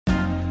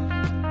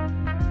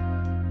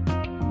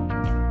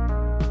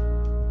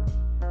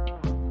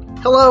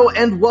Hello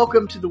and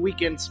welcome to the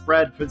Weekend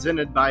Spread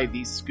presented by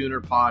the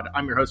Schooner Pod.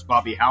 I'm your host,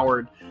 Bobby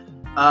Howard.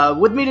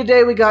 With me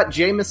today, we got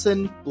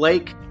Jameson,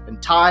 Blake,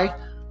 and Ty.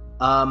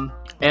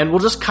 And we'll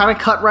just kind of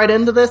cut right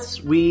into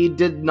this. We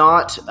did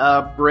not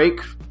break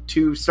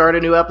to start a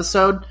new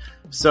episode.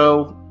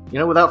 So,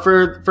 without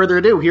further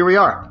ado, here we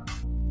are.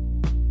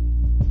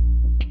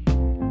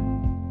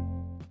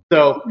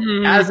 So,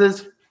 as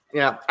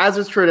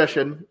is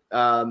tradition,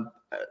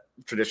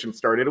 tradition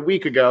started a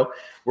week ago.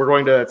 We're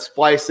going to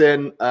splice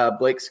in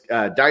Blake's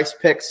dice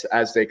picks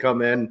as they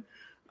come in.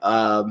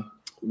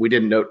 We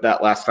didn't note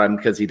that last time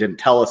because he didn't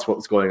tell us what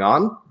was going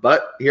on,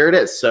 but here it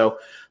is. So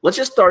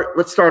let's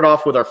start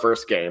off with our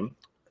first game.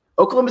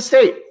 Oklahoma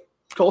State,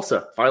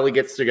 Tulsa finally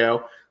gets to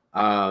go.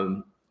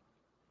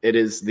 It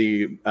is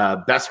the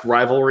best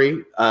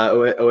rivalry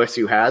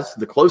OSU has,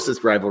 the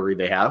closest rivalry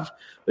they have,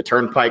 the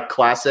Turnpike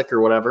Classic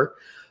or whatever.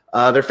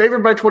 They're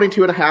favored by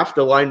 22.5.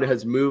 The line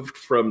has moved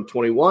from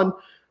 21.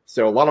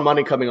 So a lot of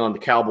money coming on the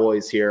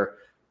Cowboys here.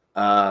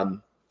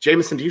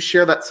 Jameson, do you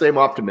share that same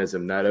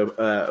optimism that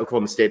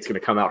Oklahoma State's going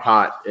to come out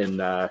hot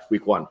in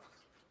week one?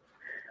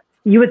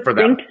 You would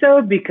think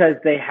so because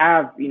they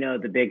have,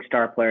 the big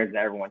star players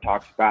that everyone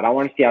talks about. I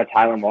want to see how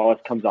Tyler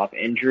Wallace comes off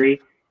injury,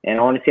 and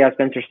I want to see how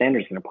Spencer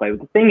Sanders is going to play. But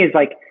the thing is,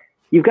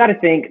 you've got to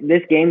think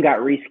this game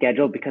got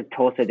rescheduled because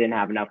Tulsa didn't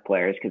have enough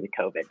players because of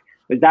COVID.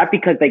 Was that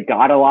because they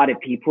got a lot of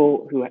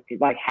people who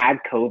had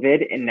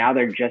COVID and now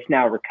they're just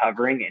now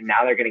recovering and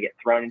now they're going to get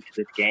thrown into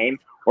this game?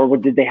 Or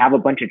did they have a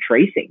bunch of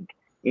tracing,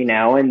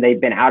 and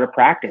they've been out of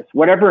practice?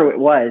 Whatever it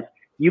was,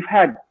 you've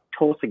had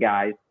Tulsa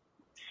guys,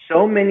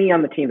 so many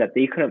on the team that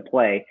they couldn't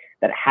play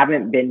that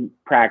haven't been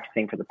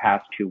practicing for the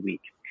past 2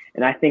 weeks.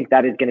 And I think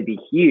that is going to be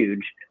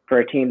huge for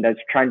a team that's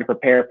trying to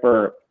prepare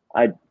for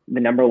the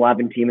number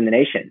 11 team in the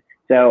nation.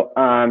 So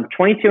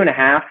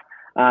 22.5,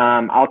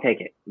 I'll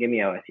take it. Give me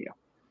OSU.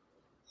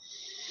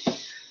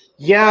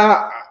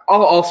 Yeah,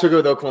 I'll also go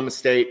with Oklahoma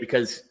State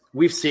because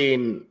we've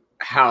seen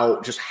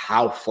how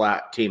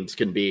flat teams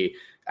can be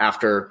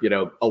after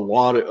a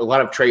lot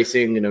of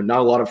tracing, not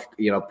a lot of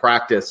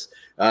practice.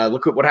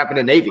 Look at what happened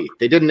to Navy.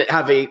 They didn't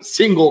have a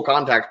single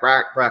contact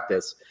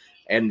practice,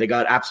 and they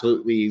got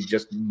absolutely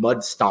just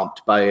mud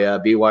stomped by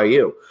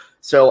BYU.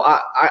 So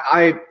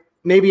I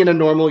maybe in a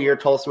normal year,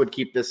 Tulsa would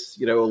keep this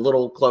a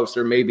little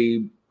closer,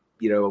 maybe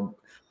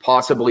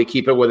possibly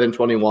keep it within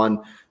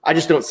 21. I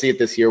just don't see it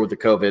this year with the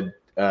COVID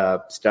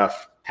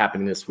stuff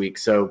happening this week.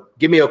 So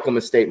give me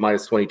Oklahoma State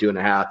minus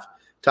 22.5.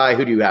 Ty,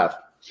 who do you have?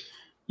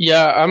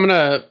 Yeah, I'm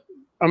gonna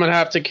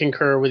have to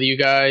concur with you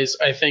guys.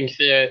 I think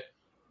that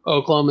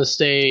Oklahoma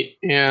State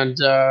and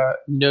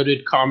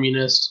noted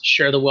communist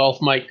share the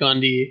wealth Mike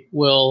Gundy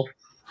will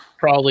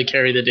probably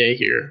carry the day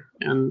here.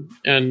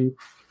 And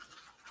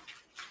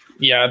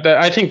yeah,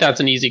 I think that's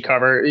an easy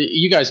cover.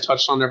 You guys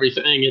touched on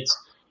everything.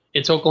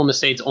 It's Oklahoma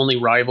State's only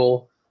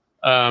rival.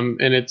 And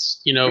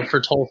it's,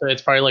 for Tulsa,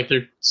 it's probably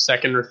their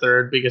second or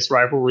third biggest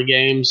rivalry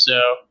game. So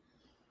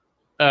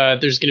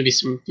there's going to be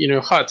some,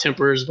 hot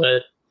tempers,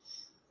 but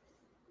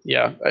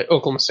yeah,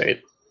 Oklahoma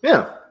State.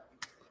 Yeah.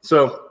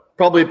 So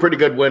probably a pretty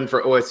good win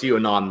for OSU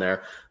and on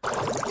there.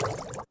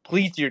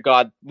 Please, dear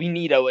God, we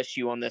need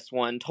OSU on this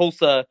one.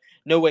 Tulsa,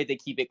 no way they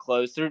keep it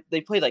close.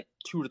 They played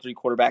 2 or 3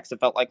 quarterbacks, it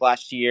felt like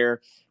last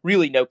year.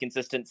 Really no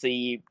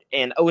consistency.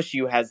 And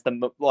OSU has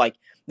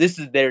this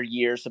is their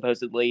year,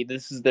 supposedly.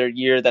 This is their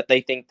year that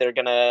they think they're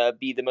going to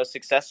be the most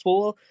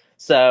successful.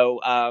 So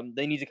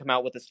they need to come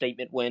out with a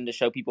statement win to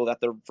show people that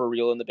they're for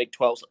real in the Big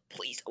 12. So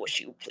please,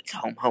 OSU, please,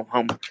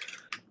 home.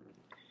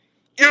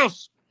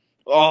 Yes!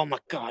 Oh, my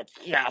God,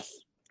 yes.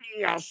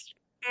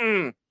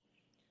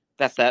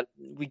 That's that.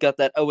 We got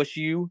that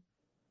OSU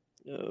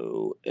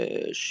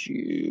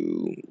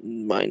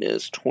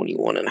minus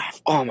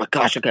 21.5. Oh my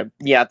gosh. Okay.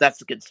 Yeah,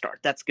 that's a good start.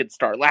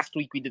 Last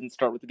week we didn't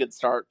start with a good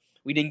start.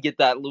 We didn't get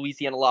that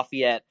Louisiana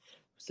Lafayette,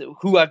 so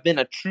who I've been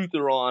a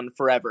truther on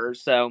forever.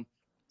 So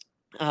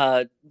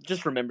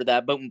just remember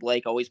that. Boat and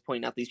Blake always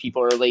point out these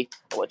people early.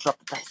 Oh, I dropped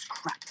the dice.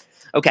 Crap.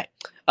 Okay.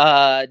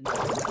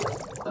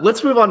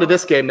 Let's move on to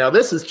this game now.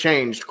 This has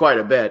changed quite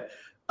a bit.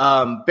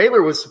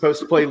 Baylor was supposed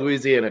to play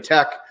Louisiana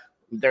Tech.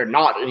 They're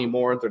not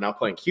anymore. They're now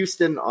playing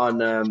Houston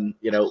on,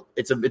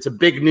 it's a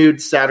big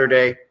nude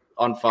Saturday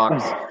on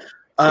Fox.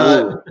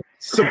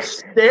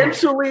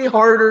 Substantially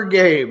harder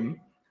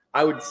game,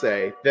 I would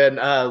say, than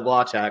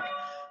La Tech.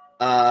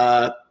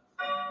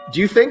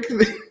 Do you think?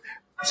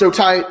 So,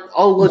 Ty,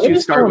 I'll let you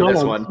start with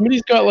this one.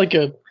 Somebody's got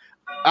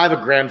I have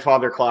a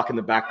grandfather clock in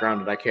the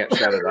background and I can't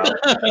shut it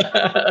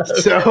off.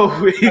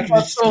 So we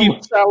just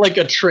keep sound like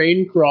a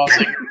train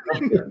crossing.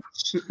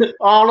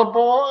 All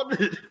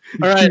aboard!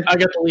 All right, I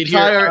got the lead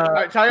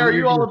here. Ty, are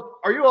you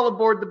all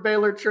aboard the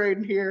Baylor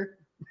train here?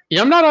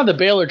 Yeah, I'm not on the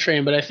Baylor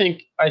train, but I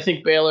think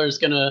Baylor is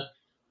gonna,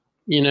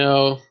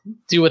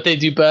 do what they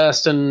do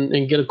best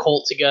and get a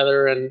Colt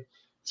together and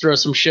throw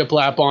some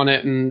shiplap on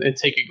it and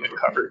take a good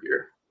cover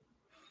here.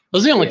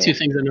 Those are the only two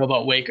things I know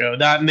about Waco.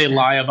 That and they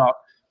lie about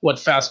what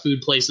fast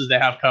food places they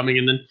have coming,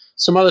 and then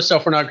some other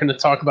stuff we're not going to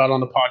talk about on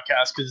the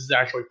podcast because it's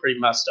actually pretty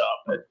messed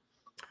up. But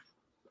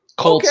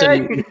Colts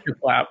and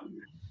Shiplap.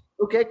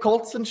 Okay,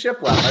 Colts and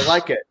Shiplap. I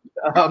like it.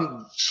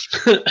 Oh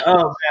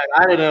man,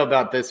 I don't know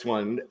about this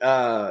one.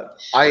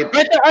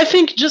 I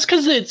think just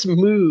because it's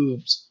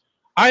moved,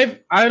 I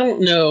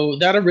don't know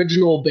that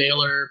original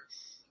Baylor.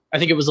 I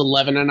think it was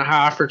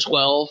 11.5 or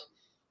 12.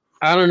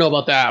 I don't know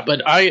about that,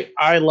 but I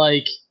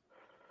like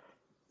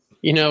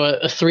a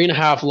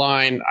 3.5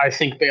 line. I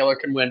think Baylor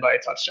can win by a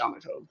touchdown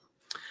at home.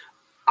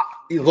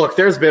 Look,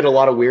 there's been a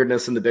lot of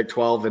weirdness in the Big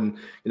 12, and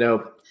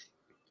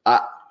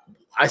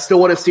I still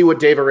want to see what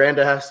Dave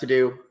Aranda has to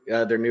do,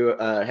 their new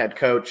head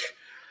coach.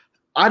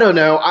 I don't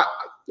know.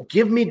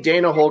 Give me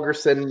Dana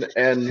Holgorsen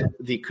and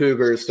the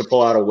Cougars to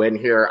pull out a win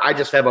here. I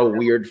just have a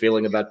weird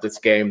feeling about this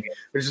game.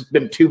 There's just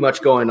been too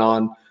much going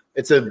on.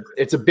 It's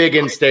a big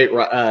in-state.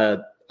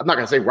 I'm not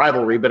going to say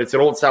rivalry, but it's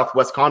an old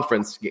Southwest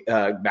Conference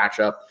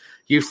matchup.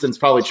 Houston's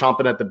probably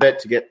chomping at the bit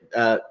to get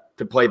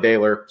to play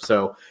Baylor.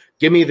 So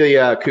give me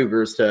the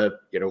Cougars to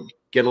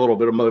get a little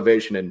bit of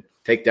motivation and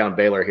take down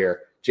Baylor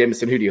here.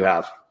 Jameson, who do you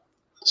have?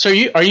 So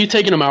are you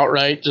taking them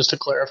outright? Just to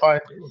clarify.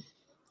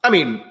 I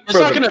mean, it's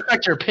not going to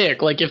affect your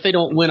pick. Like if they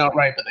don't win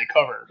outright, but they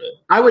cover.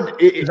 I would.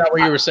 Is that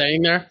what you were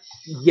saying there?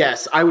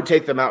 Yes, I would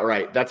take them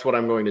outright. That's what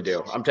I'm going to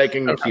do. I'm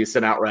taking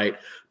Houston outright,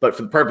 but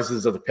for the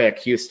purposes of the pick,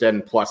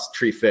 Houston plus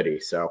Tree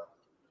Fitty. So.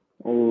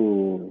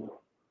 Ooh.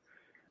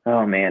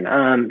 Oh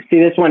man. See,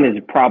 this one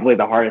is probably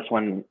the hardest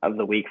one of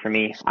the week for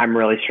me. I'm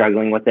really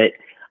struggling with it.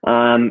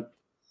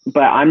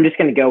 But I'm just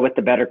going to go with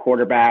the better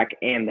quarterback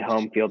and the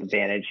home field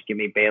advantage. Give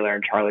me Baylor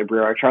and Charlie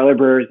Brewer. Charlie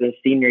Brewer is his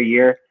senior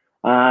year.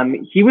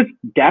 He was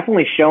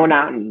definitely shown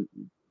out and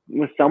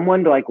was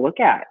someone to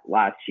look at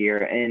last year.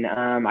 And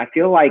I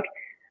feel like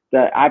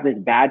I have this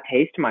bad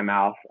taste in my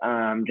mouth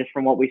just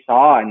from what we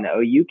saw in the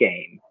OU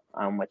game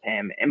with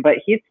him. But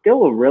he's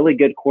still a really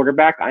good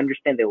quarterback. I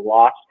understand they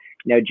lost,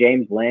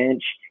 James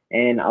Lynch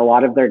and a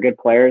lot of their good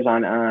players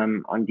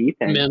on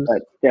defense,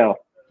 but still.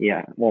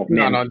 Yeah, well,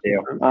 Mims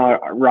too.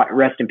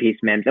 Rest in peace,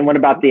 Mims. And what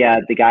about the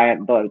guy,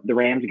 the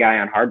Rams guy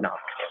on Hard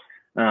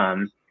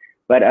Knocks?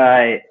 But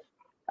I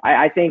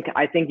think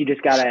you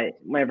just gotta.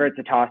 Whenever it's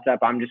a toss up,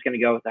 I'm just gonna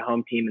go with the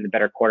home team and the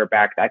better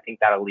quarterback. I think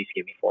that'll at least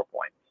give me 4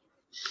 points.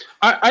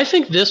 I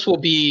think this will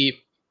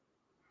be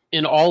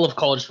in all of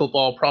college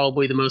football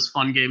probably the most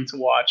fun game to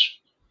watch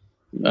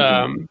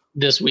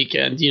this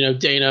weekend.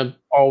 Dana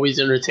always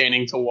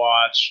entertaining to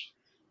watch.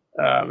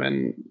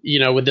 And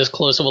with this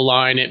close of a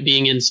line, it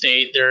being in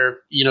state, they're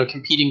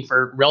competing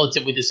for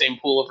relatively the same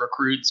pool of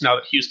recruits now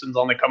that Houston's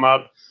on the come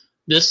up.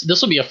 This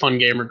will be a fun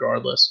game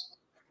regardless.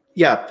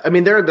 Yeah, I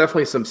mean there are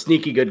definitely some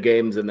sneaky good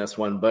games in this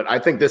one, but I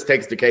think this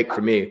takes the cake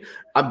for me.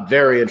 I'm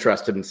very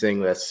interested in seeing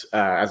this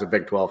as a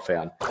Big 12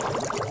 fan.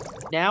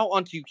 Now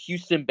on to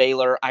Houston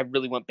Baylor. I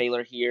really want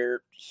Baylor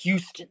here.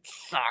 Houston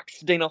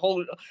sucks. Dana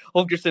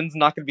Holgorsen's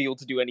not going to be able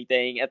to do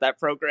anything at that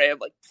program.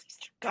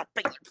 God,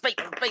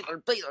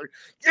 Baylor.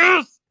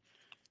 Yes!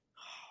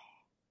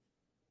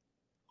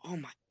 Oh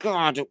my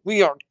God,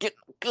 we are getting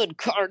a good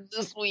card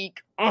this week.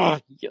 Oh,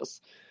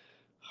 yes.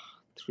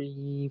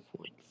 3.5.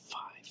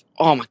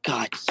 Oh my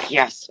God,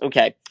 yes.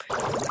 Okay.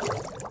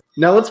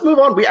 Now let's move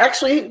on. We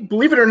actually,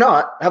 believe it or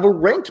not, have a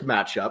ranked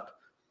matchup.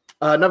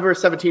 Number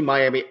 17,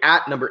 Miami,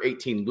 at number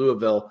 18,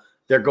 Louisville.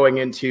 They're going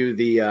into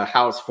the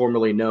house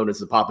formerly known as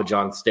the Papa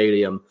John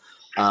Stadium.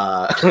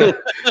 So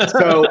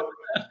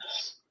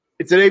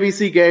it's an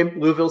ABC game.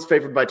 Louisville's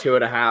favored by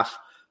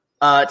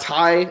 2.5.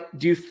 Ty,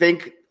 do you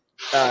think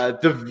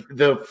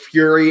the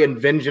fury and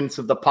vengeance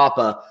of the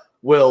Papa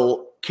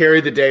will carry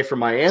the day for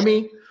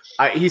Miami?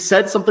 He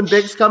said something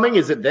big's coming.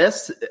 Is it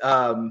this?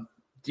 Are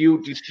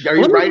you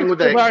writing with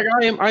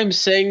a? I'm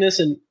saying this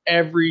in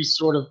every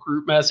sort of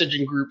group message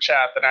and group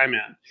chat that I'm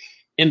in.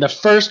 In the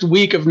first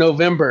week of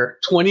November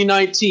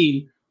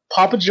 2019,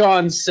 Papa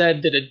John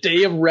said that a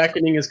day of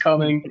reckoning is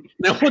coming.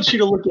 And I want you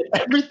to look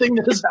at everything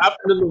that has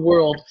happened in the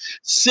world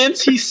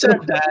since he said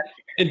that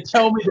and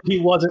tell me that he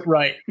wasn't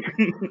right.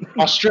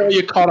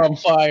 Australia caught on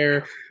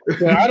fire.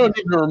 I don't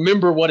even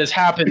remember what has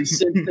happened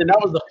since. And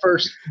that was the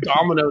first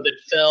domino that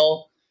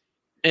fell.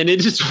 And it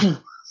just...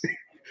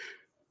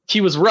 He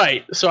was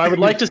right. So I would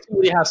like to see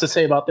what he has to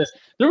say about this.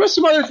 There were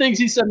some other things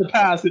he said in the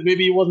past that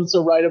maybe he wasn't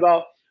so right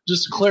about.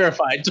 Just to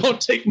clarify,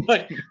 don't take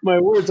my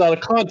words out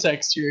of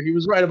context here. He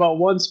was right about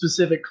one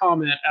specific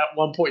comment at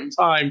one point in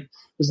time. It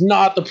was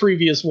not the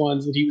previous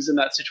ones that he was in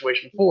that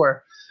situation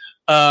for.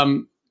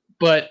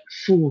 But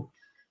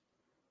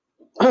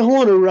I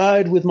want to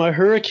ride with my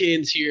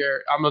Hurricanes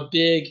here. I'm a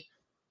big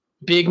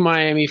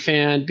Miami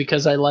fan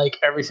because I like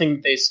everything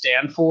that they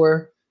stand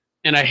for.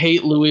 And I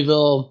hate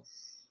Louisville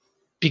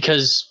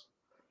because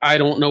I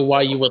don't know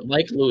why you would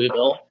like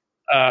Louisville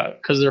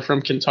because they're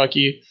from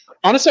Kentucky.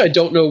 Honestly, I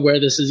don't know where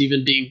this is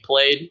even being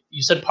played.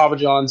 You said Papa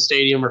John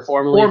Stadium or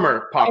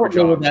former Papa John. I don't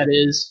know what that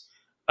is.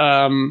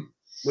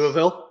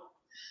 Louisville?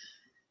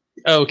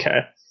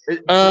 Okay.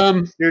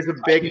 There's a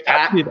big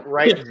at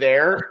right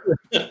there.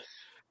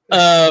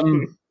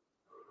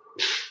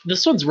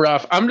 This one's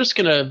rough. I'm just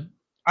going to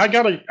 – I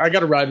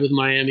gotta ride with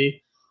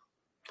Miami.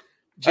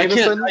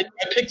 Jameson? I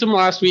picked them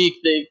last week.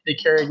 They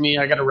carried me.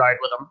 I got to ride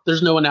with them.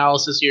 There's no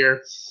analysis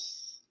here.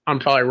 I'm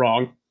probably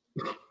wrong.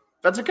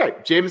 That's okay.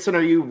 Jameson,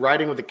 are you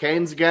riding with the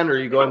Canes again, or are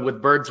you going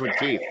with birds with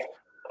teeth?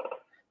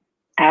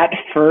 At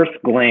first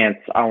glance,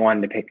 I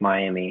wanted to pick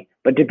Miami.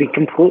 But to be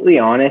completely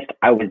honest,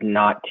 I was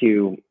not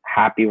too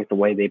happy with the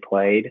way they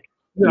played.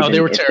 No, they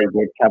were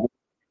terrible.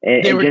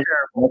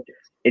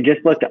 It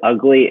just looked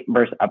ugly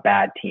versus a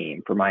bad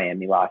team for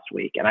Miami last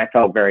week. And I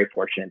felt very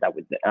fortunate that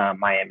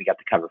Miami got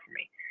the cover for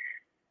me.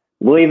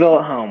 Louisville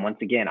at home, once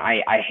again,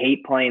 I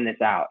hate playing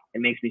this out.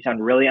 It makes me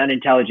sound really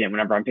unintelligent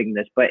whenever I'm picking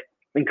this. But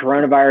in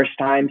coronavirus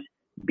times,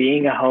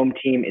 being a home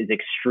team is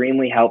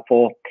extremely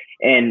helpful.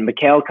 And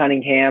Mikael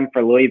Cunningham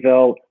for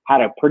Louisville had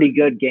a pretty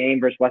good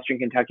game versus Western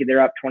Kentucky. They're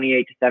up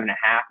 28 to 7.5,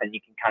 and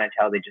you can kind of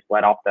tell they just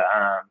let off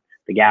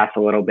the gas a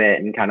little bit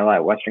and kind of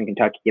let Western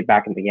Kentucky get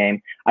back in the game.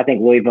 I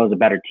think Louisville is a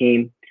better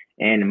team,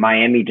 and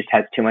Miami just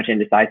has too much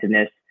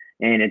indecisiveness.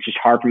 And it's just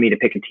hard for me to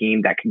pick a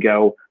team that could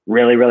go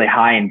really, really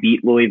high and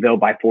beat Louisville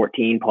by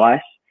 14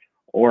 plus,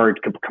 or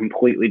could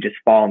completely just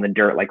fall in the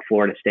dirt like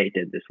Florida State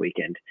did this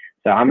weekend.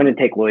 So I'm going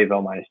to take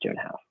Louisville minus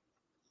 2.5.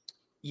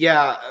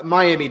 Yeah,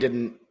 Miami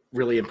didn't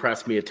really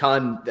impress me a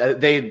ton.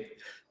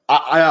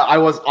 I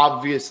was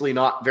obviously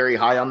not very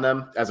high on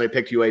them as I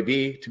picked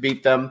UAB to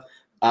beat them.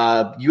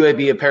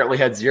 UAB apparently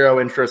had zero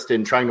interest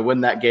in trying to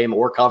win that game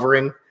or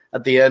covering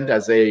at the end,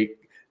 as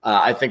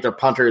I think their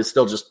punter is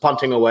still just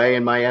punting away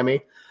in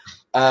Miami.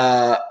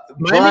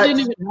 Miami didn't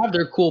even have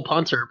their cool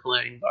punter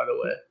playing, by the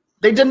way.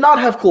 They did not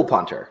have cool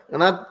punter,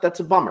 and that's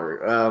a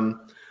bummer.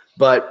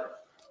 But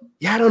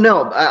yeah, I don't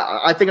know.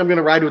 I think I'm going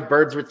to ride with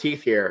birds with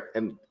teeth here,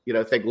 and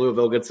think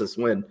Louisville gets this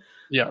win.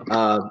 Yeah.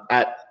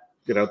 At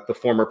the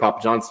former Papa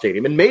John's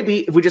Stadium, and maybe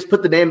if we just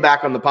put the name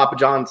back on the Papa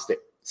John's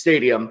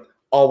Stadium,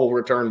 all will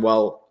return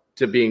well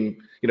to being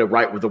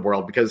right with the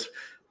world. Because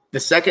the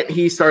second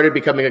he started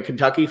becoming a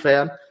Kentucky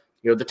fan,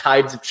 the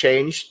tides have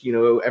changed.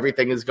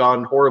 Everything has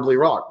gone horribly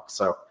wrong.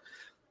 So,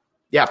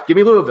 yeah, give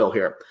me Louisville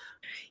here.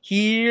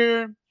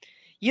 Here,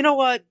 you know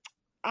what?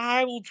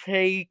 I will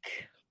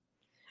take.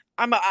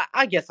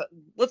 I guess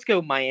let's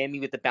go Miami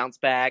with the bounce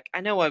back.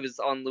 I know I was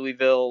on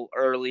Louisville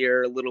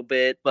earlier a little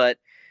bit, but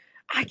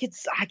I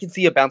can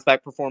see a bounce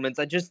back performance.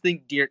 I just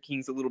think Derek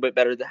King's a little bit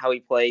better than how he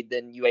played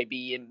than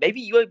UAB, and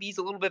maybe UAB's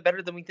a little bit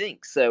better than we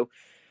think. So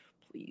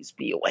please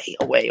be away.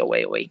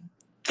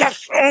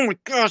 Yes! Oh my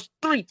gosh,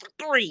 3 for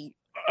 3.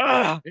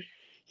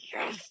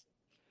 Yes!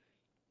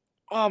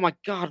 Oh my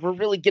God, we're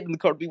really getting the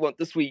card we want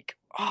this week.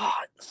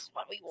 This is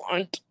what we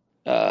want.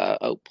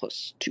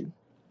 +2.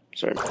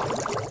 Sorry.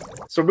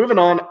 So moving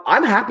on,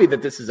 I'm happy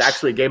that this is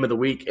actually a game of the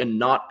week and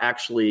not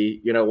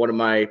actually, one of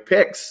my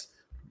picks.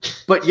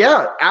 But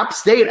yeah, App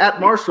State at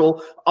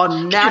Marshall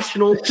on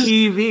national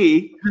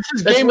TV. This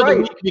is game of the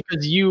week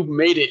because you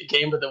made it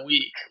game of the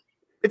week.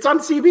 It's on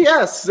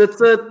CBS.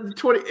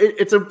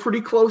 It's a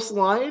pretty close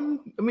line.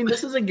 I mean,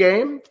 this is a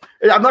game.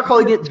 I'm not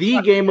calling it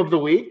the game of the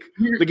week.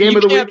 The game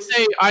of the week. You can't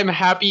say I'm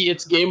happy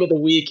it's game of the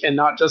week and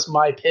not just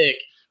my pick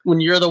when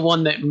you're the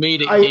one that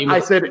made it.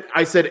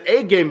 I said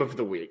a game of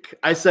the week.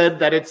 I said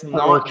that it's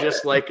not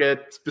just like a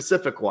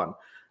specific one.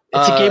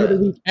 It's a game of the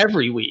week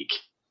every week.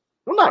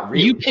 Well, not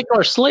really. You pick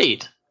our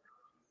slate.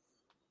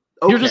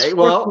 Okay, you're just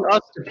forcing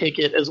us to pick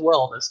it as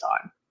well this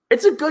time.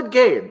 It's a good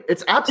game.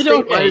 It's App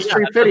State minus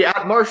 350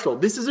 at Marshall.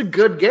 This is a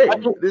good game. I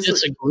don't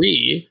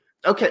disagree.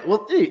 Okay,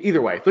 well,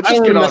 either way. Let's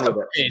just get on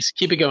with it.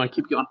 Keep it going.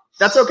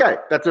 That's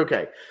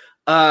okay.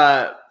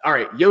 All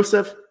right,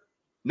 Yosef,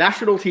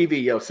 national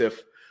TV,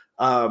 Yosef,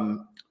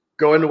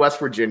 going to West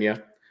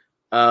Virginia.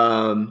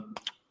 I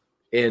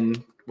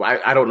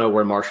don't know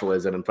where Marshall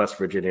is in West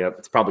Virginia.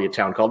 It's probably a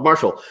town called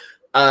Marshall.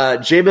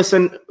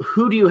 Jameson,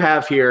 who do you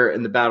have here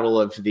in the battle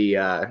of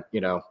the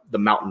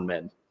Mountain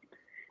Men?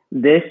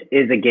 This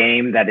is a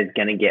game that is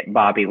going to get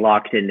Bobby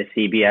locked into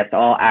CBS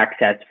All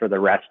Access for the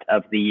rest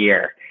of the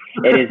year.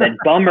 It is a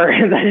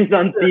bummer that it's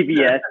on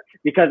CBS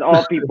because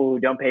all people who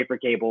don't pay for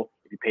cable,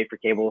 if you pay for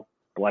cable,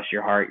 bless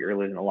your heart, you're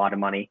losing a lot of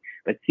money.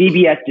 But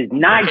CBS does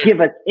not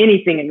give us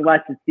anything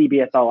unless it's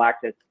CBS All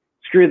Access.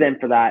 Screw them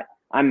for that.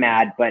 I'm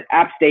mad. But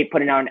App State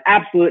putting out an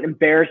absolute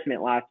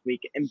embarrassment last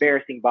week,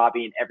 embarrassing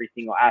Bobby in every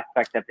single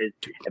aspect of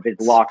his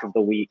lock of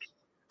the week.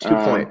 2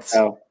 points.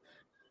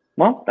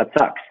 Well, that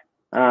sucks.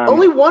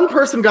 Only one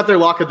person got their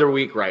lock of their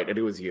week right, and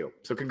it was you.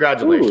 So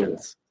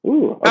congratulations.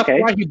 Ooh, okay. That's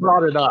why he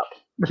brought it up.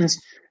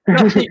 It's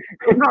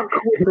not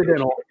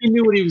coincidental. He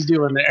knew what he was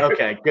doing there.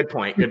 Okay, good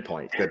point.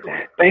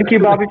 Thank you,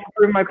 Bobby, for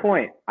proving my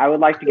point. I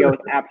would like to go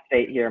with App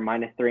State here,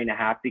 minus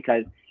 3.5,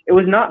 because it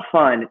was not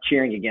fun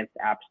cheering against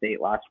App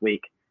State last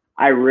week.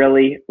 I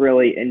really,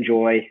 really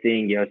enjoy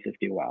seeing Yosef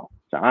do well.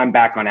 So I'm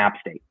back on App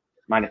State,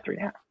 minus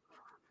 3.5.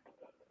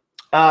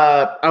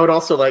 I would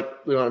also like,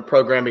 on a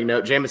programming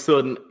note,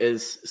 Jameson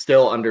is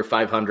still under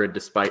 500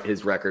 despite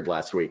his record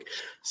last week.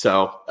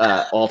 So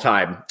all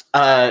time.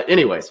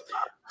 Anyways,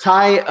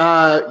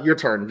 Ty, your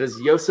turn. Does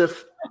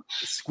Yosef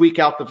squeak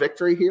out the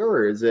victory here,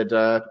 or is it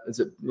the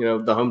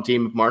home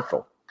team of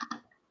Marshall?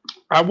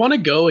 I want to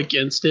go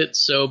against it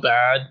so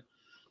bad,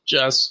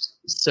 just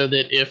so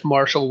that if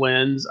Marshall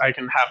wins, I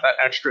can have that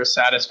extra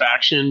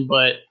satisfaction.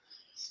 But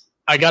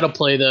I got to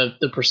play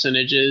the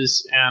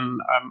percentages, and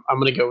I'm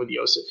going to go with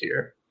Joseph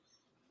here.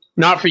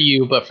 Not for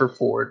you, but for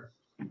Ford.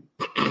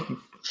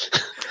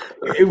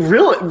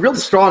 Real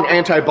strong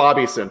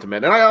anti-Bobby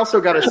sentiment. And I also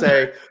got to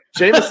say,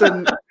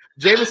 Jameson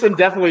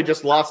definitely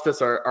just lost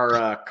us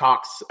our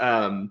Cox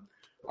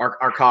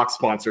our Cox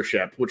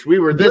sponsorship, which we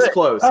were this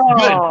close.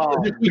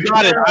 Oh, If we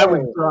got it, I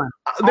was done.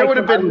 There would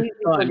have been.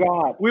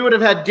 We would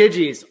have had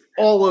digis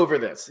all over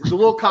this. The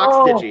little Cox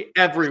digi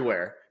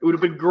everywhere. It would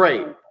have been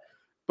great.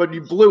 But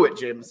you blew it,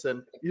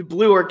 Jameson. You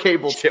blew our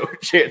cable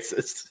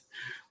chances.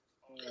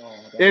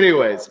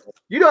 Anyways,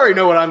 you already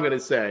know what I'm going to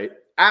say.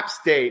 App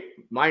State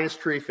minus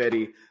Tree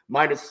Fitty,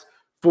 minus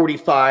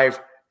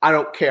 45. I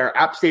don't care.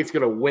 App State's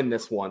going to win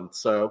this one.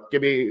 So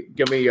give me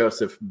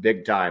Joseph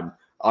big time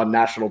on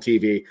national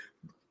TV.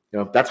 You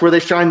know, that's where they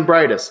shine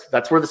brightest.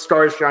 That's where the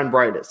stars shine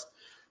brightest.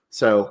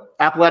 So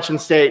Appalachian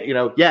State, they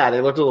looked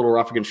a little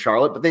rough against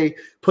Charlotte, but they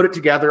put it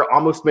together,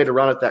 almost made a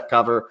run at that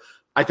cover.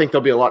 I think they'll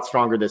be a lot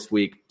stronger this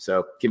week.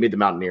 So give me the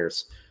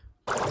Mountaineers.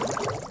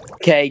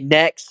 Okay,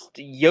 next,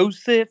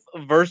 Joseph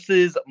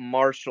versus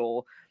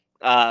Marshall.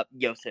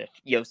 Joseph.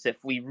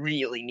 We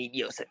really need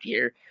Joseph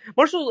here.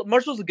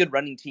 Marshall's a good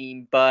running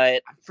team,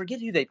 but I forget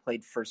who they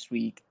played first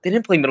week. They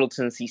didn't play Middle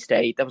Tennessee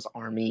State. That was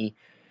Army.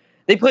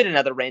 They played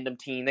another random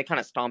team. They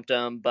kind of stomped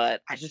them,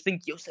 but I just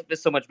think Joseph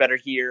is so much better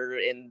here,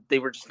 and they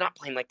were just not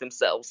playing like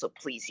themselves. So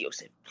please,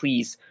 Joseph,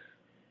 please.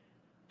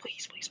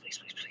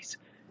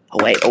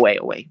 Away.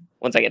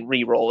 Once I can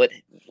re-roll it,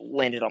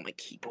 landed on my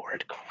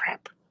keyboard.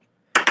 Crap.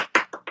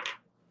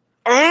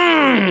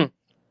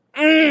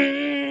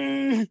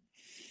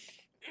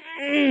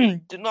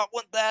 Did not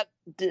want that.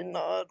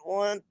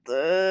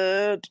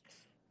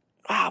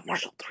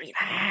 Marshall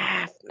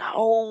 3.5.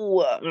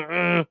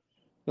 No.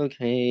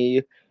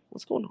 Okay.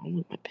 What's going on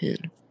with my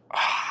pen?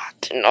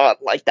 Did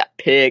not like that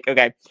pick.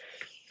 Okay.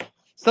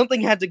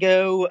 Something had to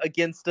go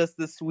against us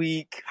this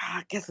week.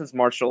 I guess it's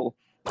Marshall.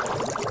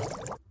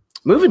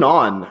 Moving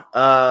on.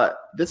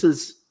 This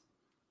is,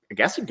 I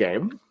guess, a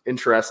game.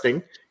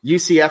 Interesting.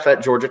 UCF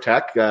at Georgia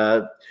Tech.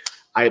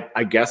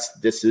 I guess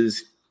this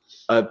is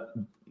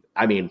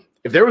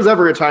if there was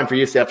ever a time for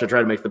UCF to try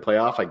to make the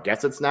playoff, I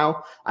guess it's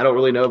now. I don't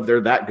really know if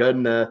they're that good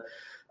in a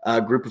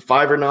group of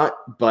five or not,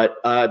 but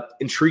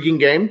intriguing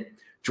game.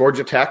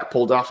 Georgia Tech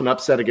pulled off an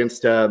upset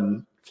against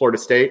Florida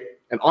State.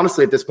 And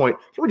honestly, at this point,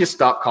 can we just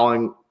stop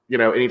calling,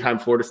 anytime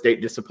Florida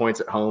State disappoints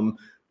at home,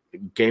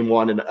 game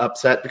one an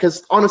upset?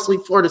 Because honestly,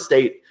 Florida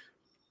State,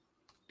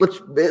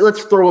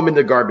 let's throw them in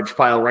the garbage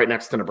pile right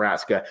next to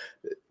Nebraska.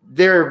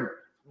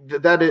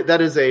 That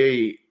is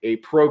a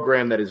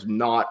program that is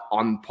not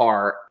on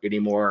par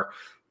anymore.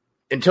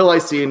 Until I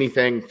see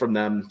anything from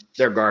them,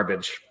 they're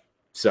garbage.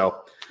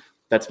 So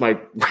that's my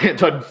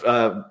rant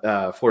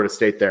on Florida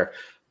State there.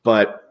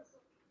 But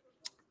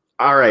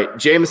all right,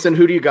 Jameson,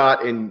 who do you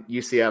got in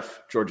UCF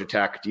Georgia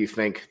Tech? Do you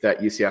think that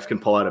UCF can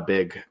pull out a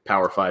big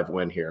Power 5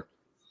 win here?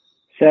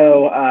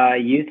 So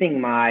using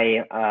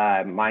my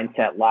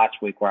mindset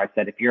last week where I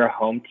said if you're a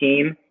home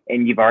team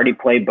and you've already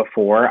played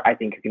before, I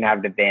think you can have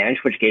an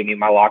advantage, which gave me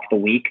my lock of the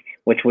week,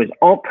 which was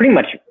all pretty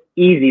much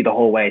easy the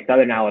whole way.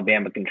 Southern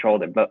Alabama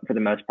controlled it, but for the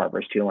most part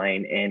versus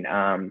Tulane,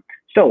 and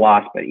still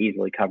lost, but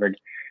easily covered.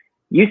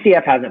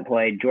 UCF hasn't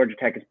played. Georgia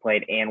Tech has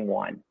played and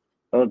won.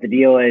 So the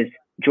deal is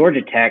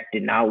Georgia Tech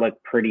did not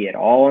look pretty at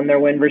all in their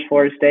win versus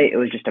Florida State. It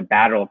was just a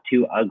battle of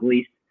two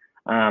uglies.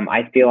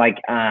 I feel like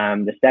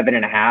the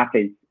 7.5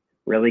 is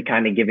really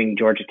kind of giving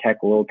Georgia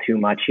Tech a little too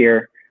much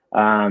here.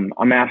 I'm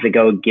going to have to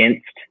go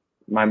against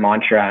my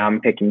mantra.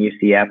 I'm picking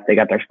UCF. They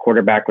got their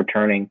quarterback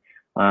returning.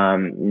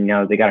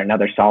 They got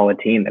another solid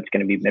team that's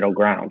going to be middle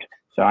ground.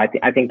 So I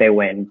think they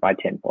win by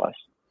 10 plus.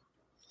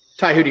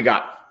 Ty, who do you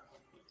got?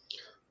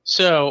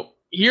 So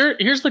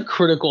here's the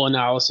critical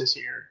analysis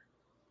here.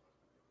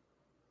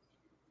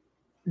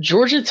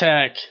 Georgia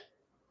Tech,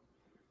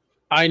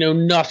 I know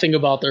nothing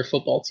about their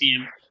football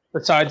team.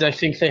 Besides, I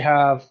think they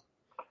have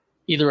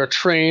either a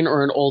train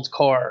or an old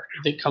car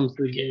that comes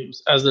to the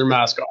games as their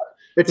mascot.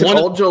 It's an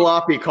old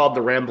jalopy called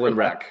the Ramblin'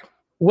 Wreck.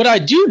 What I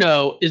do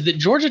know is that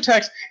Georgia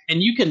Tech's,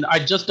 and I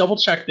just double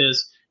checked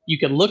this. You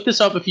can look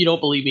this up if you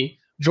don't believe me.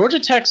 Georgia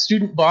Tech's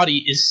student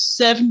body is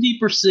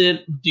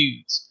 70%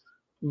 dudes.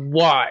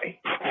 Why?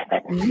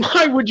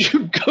 Why would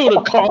you go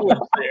to college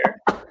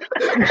there?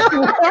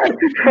 Why would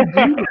you do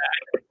that?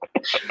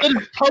 That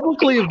is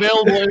publicly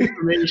available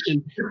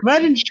information.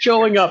 Imagine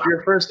showing up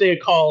your first day of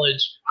college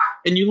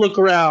and you look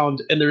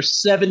around and there's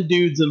 7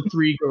 dudes and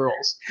 3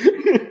 girls.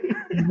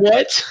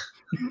 What?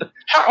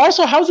 How's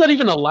that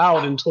even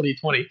allowed in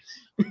 2020?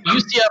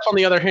 UCF, on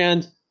the other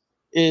hand,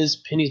 is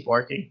Penny's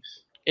barking.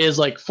 Is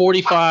like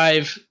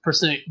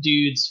 45%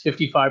 dudes,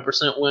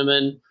 55%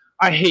 women.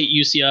 I hate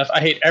UCF. I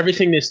hate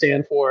everything they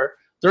stand for.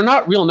 They're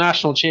not real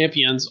national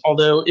champions,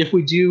 although if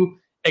we do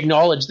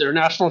acknowledge their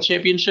national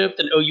championship,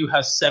 then OU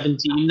has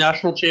 17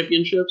 national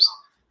championships,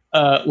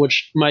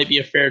 which might be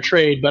a fair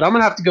trade. But I'm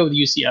going to have to go with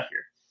UCF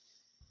here.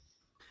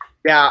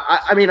 Yeah,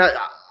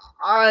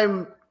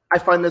 I'm I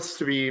find this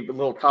to be a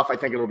little tough. I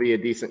think it'll be a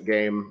decent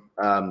game.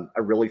 I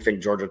really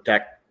think Georgia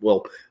Tech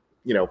will,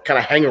 kind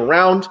of hang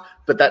around,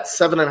 but that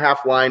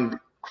 7.5 line,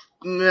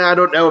 I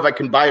don't know if I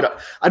can bite.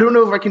 I don't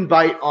know if I can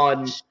bite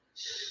on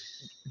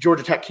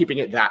Georgia Tech keeping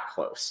it that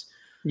close.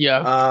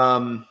 Yeah.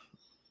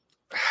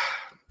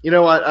 You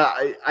know what?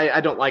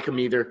 I don't like them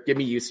either. Give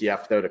me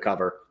UCF though to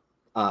cover.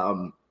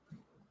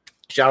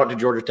 Shout out to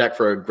Georgia Tech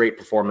for a great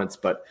performance,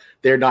 but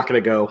they're not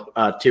going to go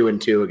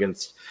 2-2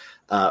 against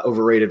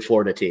overrated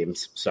Florida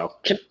teams. So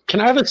can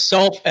I have a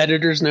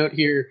self-editor's note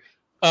here?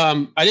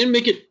 I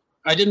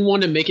didn't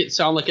want to make it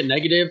sound like a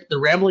negative. The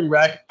Rambling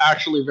Wreck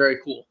actually very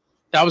cool.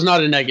 That was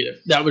not a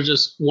negative. That was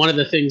just one of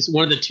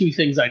the two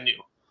things I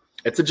knew.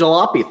 It's a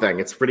jalopy thing.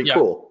 It's pretty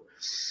cool.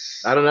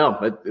 I don't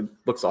know. It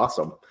looks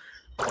awesome.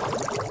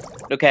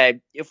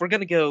 Okay, if we're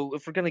gonna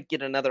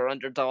get another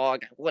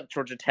underdog, what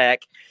Georgia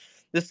Tech?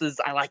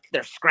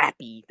 They're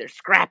scrappy. They're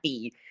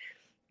scrappy.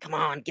 Come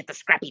on, get the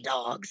scrappy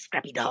dogs.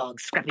 Scrappy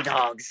dogs. Scrappy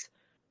dogs.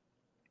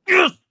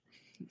 Yes.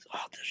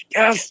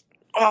 Yes.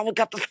 Oh, we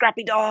got the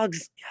scrappy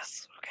dogs.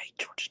 Yes. Okay,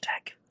 Georgia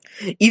Tech.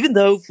 Even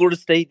though Florida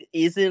State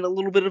is in a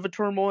little bit of a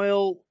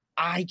turmoil,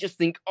 I just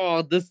think,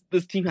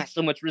 this team has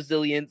so much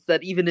resilience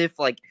that even if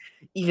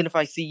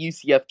I see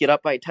UCF get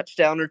up by a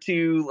touchdown or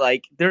two,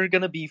 they're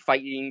gonna be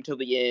fighting till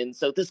the end.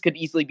 So this could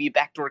easily be a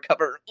backdoor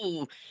cover.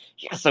 Ooh,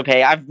 yes,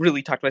 okay. I've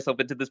really talked myself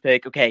into this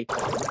pick. Okay.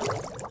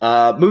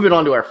 Moving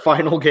on to our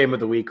final game of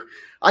the week.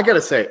 I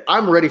gotta say,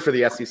 I'm ready for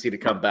the SEC to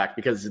come back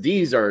because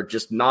these are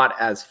just not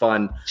as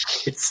fun.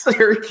 It's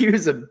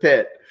Syracuse and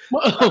Pitt.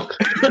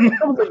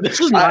 This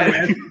is not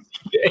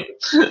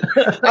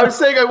I was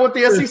saying I want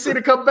the SEC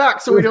to come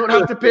back so we don't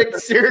have to pick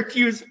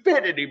Syracuse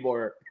Pitt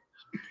anymore.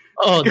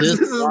 Oh, this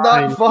is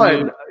not fun.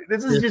 Dude.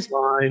 This is just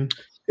fine.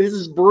 This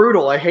is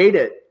brutal. I hate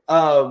it.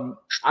 I'm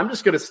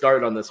just going to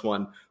start on this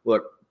one.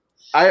 Look,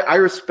 I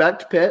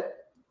respect Pitt,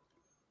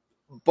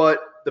 but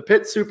the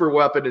Pitt super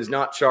weapon is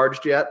not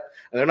charged yet,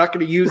 and they're not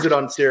going to use it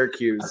on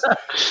Syracuse.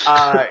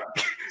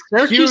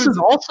 Syracuse is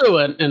also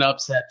an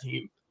upset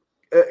team.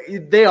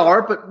 They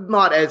are, but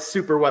not as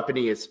super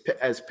weapony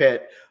as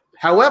Pitt.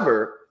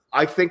 However,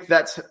 I think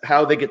that's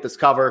how they get this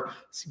cover.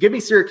 Give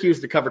me Syracuse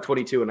to cover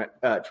 22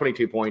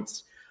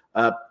 points.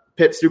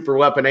 Pitt super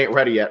weapon ain't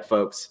ready yet,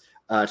 folks.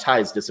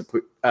 Ty's just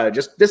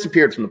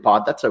disappeared from the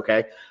pod. That's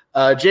okay.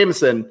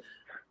 Jameson,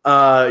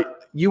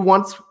 you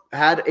once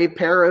had a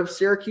pair of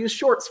Syracuse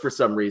shorts for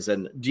some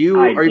reason.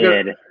 Are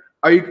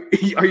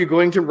you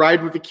going to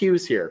ride with the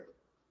Qs here?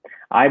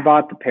 I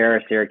bought the pair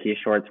of Syracuse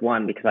shorts,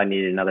 one, because I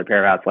needed another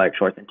pair of athletic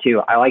shorts, and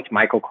two, I liked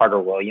Michael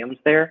Carter-Williams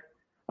there.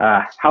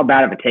 How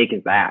bad of a take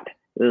is that?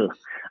 Ugh.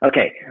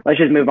 Okay, let's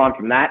just move on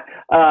from that.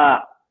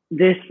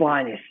 This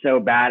line is so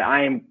bad.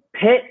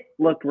 Pitt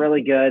looked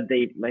really good.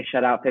 They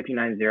shut out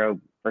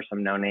 59-0 for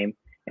some no-name.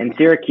 And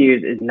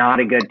Syracuse is not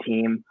a good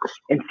team.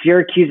 And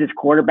Syracuse's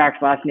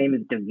quarterback's last name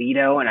is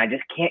DeVito, and I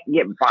just can't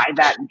get by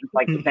that.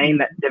 Just saying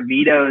that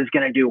DeVito is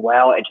going to do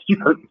well, it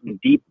just hurts me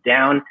deep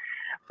down.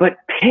 But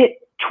Pitt,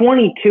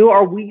 22,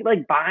 are we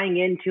buying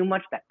in too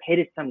much that Pitt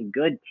is some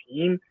good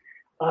team?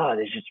 Oh,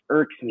 this just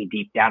irks me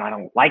deep down. I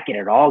don't like it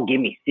at all. Give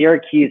me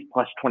Syracuse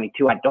plus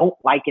 22. I don't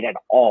like it at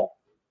all.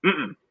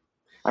 I'm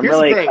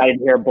really excited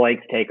to hear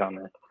Blake's take on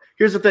this.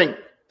 Here's the thing.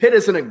 Pitt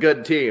isn't a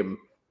good team.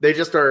 They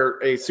just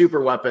are a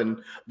super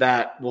weapon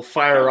that will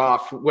fire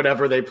off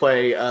whenever they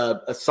play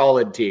a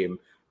solid team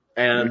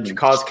and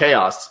cause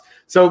chaos.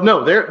 So,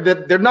 no,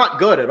 they're not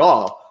good at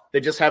all. They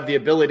just have the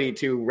ability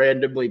to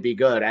randomly be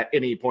good at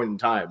any point in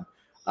time.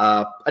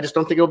 I just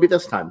don't think it'll be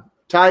this time.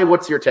 Ty,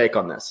 what's your take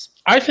on this?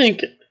 I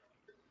think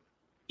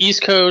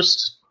East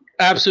Coast,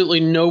 absolutely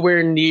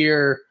nowhere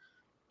near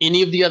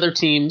any of the other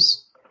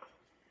teams.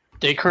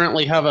 They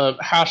currently have a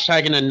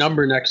hashtag and a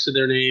number next to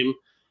their name,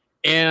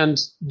 and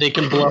they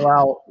can blow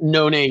out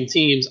no-name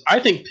teams. I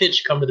think Pitt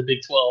should come to the Big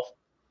 12.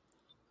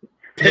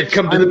 Pitt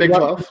come to the Big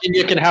 12?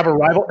 Virginia can have a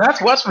rival.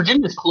 That's West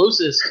Virginia's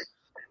closest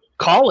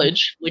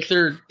college.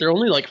 They're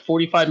only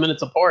 45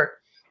 minutes apart.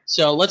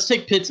 So let's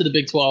take Pitt to the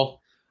Big 12.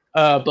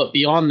 But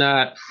beyond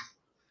that,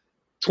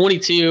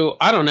 22,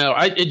 I don't know.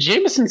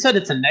 Jameson said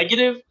it's a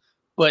negative,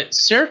 but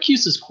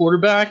Syracuse's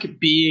quarterback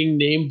being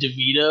named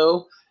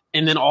DeVito,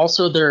 and then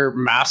also their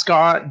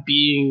mascot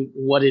being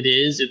what it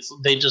is,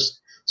 they just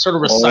sort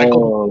of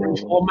recycled the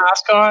baseball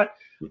mascot.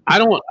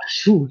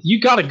 You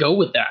got to go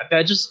with that.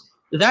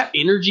 That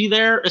energy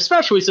there,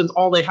 especially since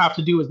all they have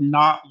to do is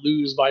not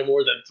lose by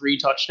more than 3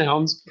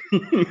 touchdowns.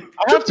 I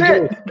have to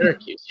go with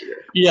Syracuse here.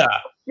 Yeah.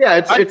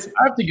 Yeah, I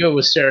have to go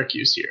with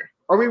Syracuse here.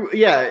 Are we?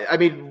 Yeah, I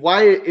mean,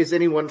 why is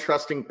anyone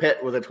trusting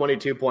Pitt with a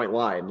 22-point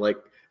line?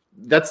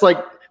 That's like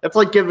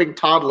giving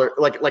toddler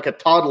a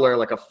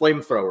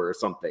flamethrower or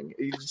something.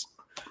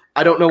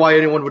 I don't know why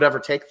anyone would ever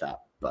take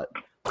that, but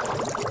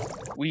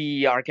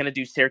we are gonna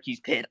do Syracuse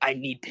Pitt. I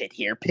need Pitt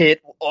here.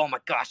 Pitt, oh my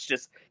gosh,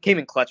 just came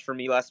in clutch for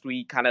me last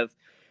week. Kind of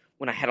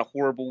when I had a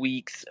horrible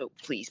week. So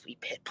please be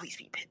Pitt. Please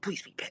be Pitt.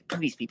 Please be Pitt.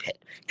 Please be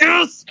Pitt.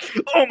 Yes!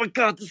 Oh my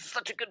god, this is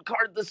such a good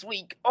card this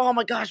week. Oh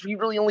my gosh, we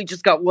really only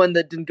just got one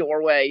that didn't go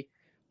our way.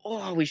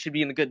 Oh, we should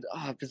be in a good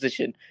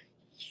position.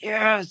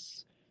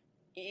 Yes.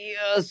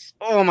 Yes.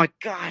 Oh my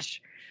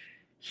gosh.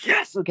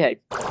 Yes. Okay.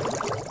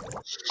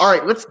 All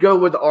right, let's go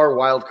with our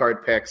wild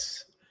card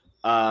picks.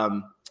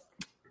 Ty,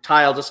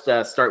 I'll just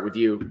start with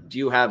you. Do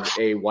you have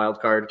a wild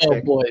card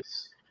pick?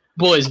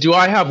 Boys, do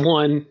I have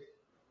one?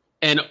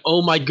 And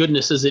oh my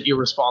goodness, is it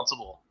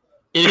irresponsible?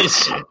 It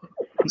is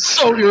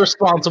so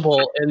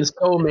irresponsible and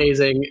so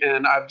amazing.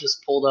 And I've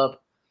just pulled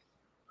up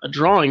a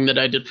drawing that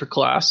I did for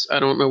class. I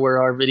don't know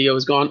where our video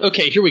is gone.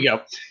 Okay, here we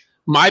go.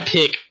 My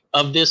pick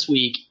of this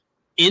week,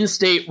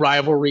 in-state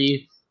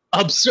rivalry,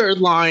 absurd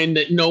line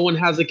that no one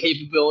has the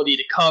capability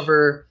to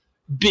cover,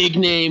 big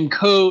name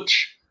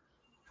coach,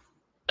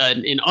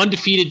 an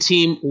undefeated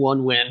team,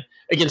 1 win,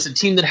 against a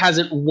team that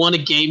hasn't won a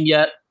game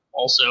yet,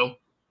 also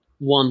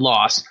 1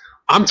 loss.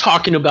 I'm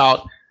talking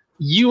about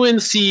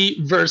UNC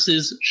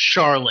versus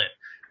Charlotte.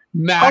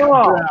 Mac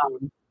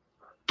Brown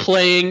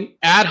playing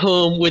at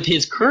home with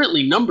his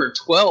currently number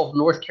 12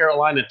 North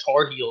Carolina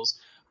Tar Heels.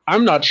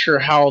 I'm not sure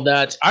how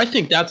that's – I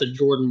think that's a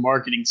Jordan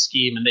marketing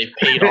scheme, and they've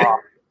paid off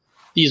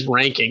these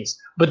rankings.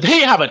 But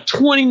they have a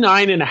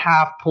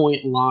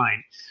 29.5-point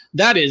line.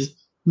 That is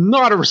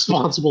not a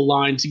responsible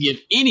line to give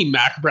any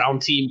Mac Brown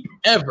team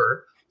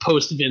ever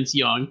post Vince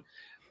Young,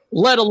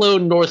 let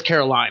alone North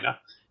Carolina.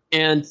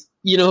 And –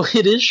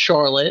 it is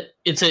Charlotte.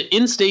 It's an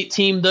in-state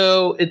team,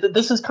 though.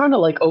 This is kind of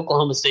like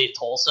Oklahoma State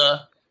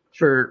Tulsa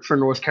for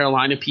North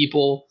Carolina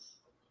people.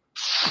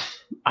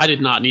 I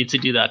did not need to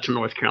do that to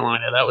North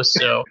Carolina. That was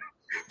so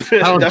 –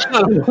 I don't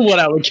know what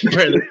I would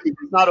compare them to. It's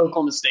not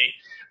Oklahoma State.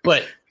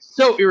 But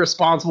so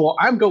irresponsible.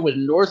 I'm going with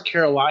North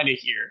Carolina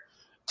here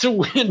to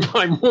win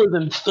by more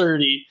than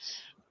 30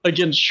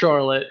 against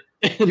Charlotte.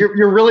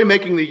 You're really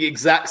making the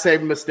exact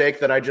same mistake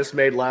that I just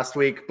made last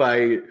week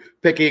by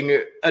picking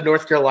a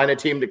North Carolina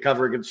team to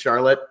cover against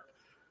Charlotte.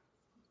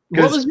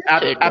 What was your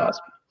pick?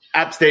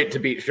 App State to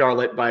beat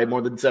Charlotte by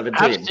more than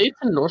 17. App State's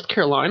in North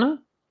Carolina?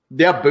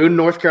 Yeah, Boone,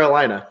 North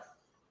Carolina.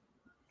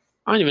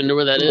 I don't even know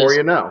where that is. Or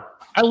you know.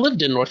 I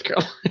lived in North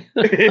Carolina.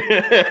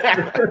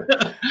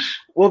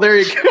 Well, there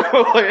you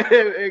go.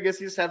 I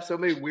guess you just have so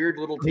many weird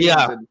little teams.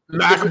 Yeah,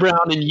 Mac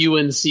Brown and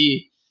UNC.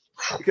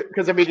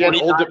 Because I mean, you had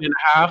older and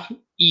a half,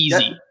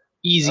 easy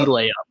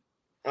layup.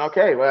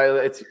 Okay, well,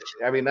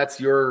 that's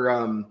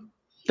your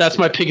that's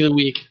my pick of the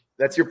week.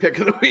 That's your pick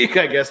of the week,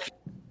 I guess.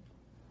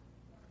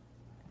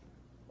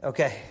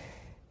 Okay.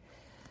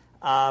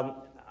 I'm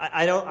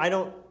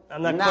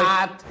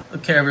not.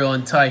 Okay,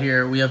 everyone. Ty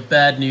here. We have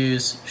bad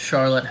news.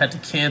 Charlotte had to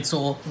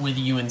cancel with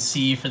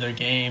UNC for their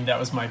game. That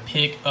was my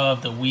pick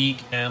of the week.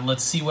 And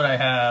let's see what I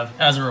have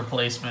as a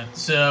replacement.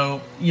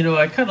 So,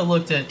 I kind of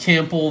looked at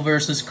Campbell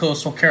versus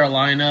Coastal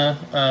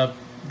Carolina.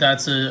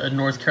 That's a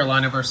North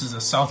Carolina versus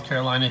a South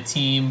Carolina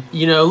team.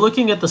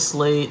 Looking at the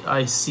slate,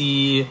 I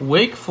see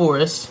Wake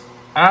Forest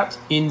at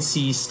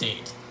NC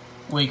State.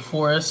 Wake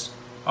Forest,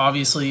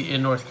 obviously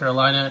in North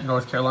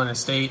Carolina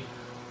State,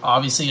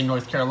 obviously in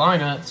North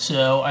Carolina,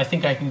 so I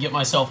think I can get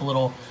myself a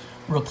little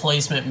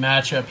replacement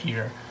matchup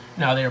here.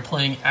 Now, they are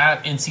playing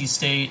at NC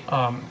State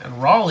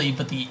and Raleigh,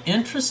 but the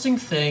interesting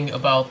thing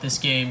about this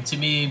game to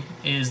me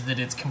is that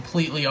it's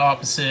completely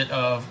opposite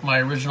of my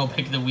original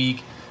pick of the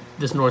week,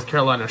 this North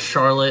Carolina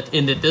Charlotte,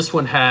 in that this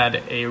one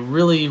had a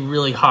really,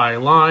 really high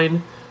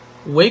line.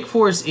 Wake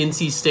Forest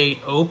NC State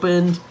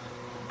opened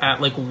at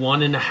like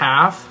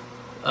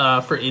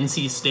 1.5 for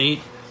NC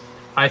State.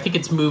 I think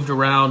it's moved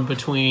around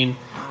between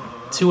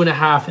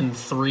 2.5 and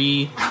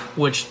 3,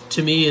 which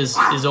to me is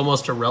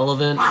almost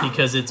irrelevant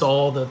because it's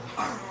all the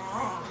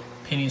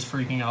Penny's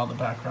freaking out in the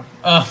background.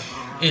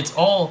 It's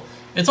all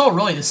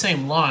really the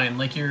same line.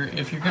 Like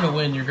if you're gonna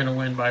win, you're gonna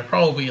win by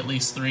probably at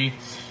least 3.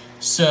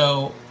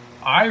 So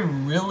I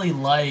really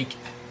like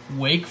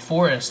Wake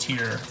Forest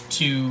here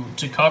to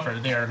cover.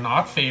 They are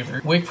not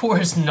favored. Wake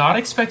Forest not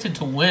expected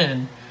to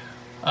win.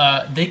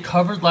 They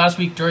covered last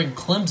week during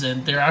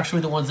Clemson. They're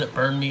actually the ones that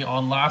burned me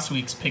on last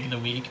week's pick of the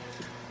week.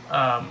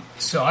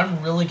 So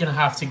I'm really going to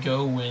have to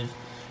go with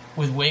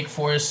Wake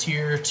Forest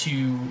here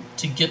to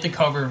get the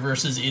cover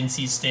versus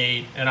NC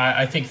State. And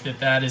I think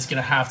that is going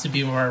to have to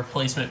be my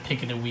replacement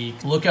pick of the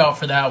week. Look out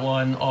for that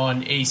one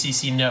on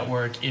ACC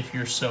Network if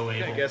you're so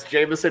able. I guess,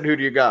 Jameson, who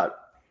do you got?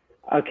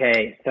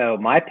 Okay, so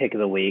my pick of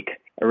the week,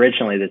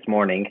 originally this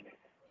morning,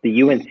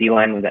 the UNC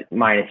line was at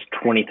minus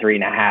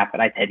 23.5,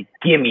 and I said,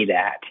 give me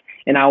that.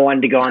 And I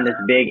wanted to go on this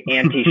big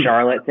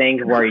anti-Charlotte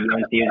thing where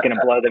UNC is going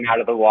to blow them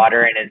out of the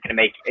water and it's going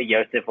to make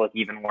Joseph look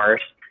even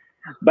worse.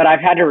 But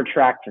I've had to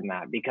retract from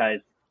that because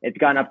it's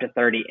gone up to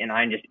 30, and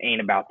I just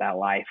ain't about that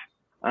life.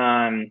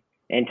 And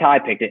Ty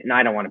picked it, and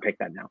I don't want to pick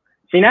that now.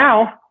 See,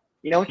 now,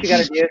 you know what you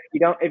got to do?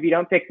 If you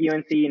don't pick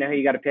UNC, you know who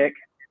you got to pick?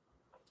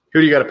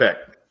 Who do you got to pick?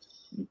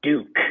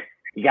 Duke.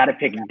 You got to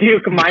pick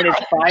Duke minus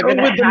 5.5.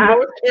 With the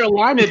North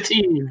Carolina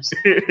teams.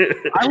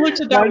 I looked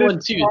at that one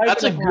too.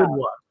 That's a good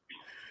one.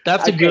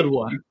 That's a good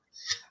one.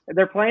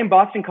 They're playing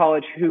Boston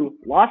College, who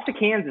lost to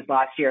Kansas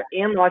last year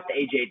and lost to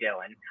A.J.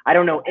 Dillon. I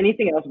don't know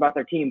anything else about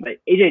their team, but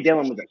A.J.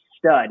 Dillon was a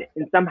stud,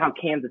 and somehow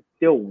Kansas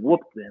still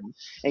whooped them.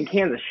 And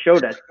Kansas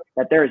showed us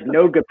that there is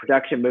no good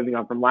production moving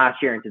on from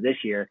last year into this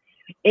year.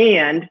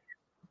 And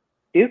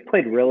Duke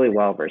played really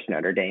well versus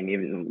Notre Dame,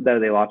 even though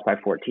they lost by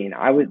 14.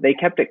 They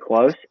kept it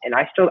close, and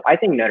I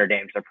think Notre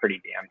Dame's a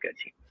pretty damn good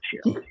team this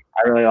year.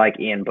 I really like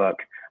Ian Book,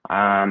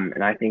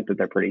 and I think that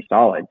they're pretty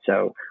solid.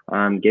 So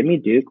give me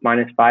Duke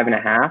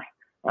 -5.5.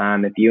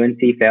 If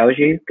UNC fails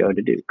you, go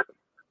to Duke.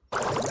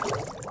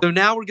 So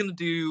now we're going to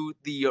do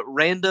the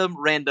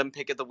random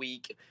pick of the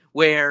week,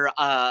 where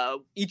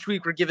each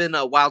week we're given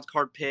a wild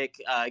card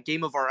pick, a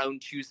game of our own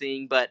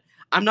choosing, but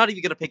I'm not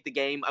even going to pick the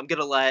game. I'm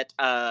going to let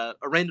a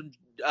random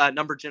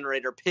number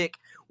generator pick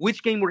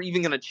which game we're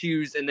even going to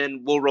choose, and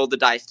then we'll roll the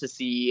dice to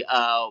see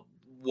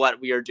what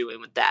we are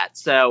doing with that.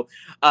 So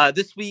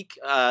this week,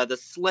 the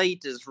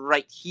slate is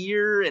right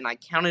here, and I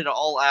counted it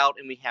all out,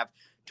 and we have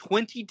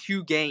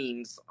 22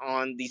 games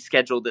on the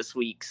schedule this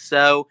week.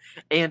 So,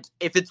 and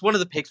if it's one of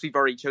the picks we've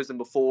already chosen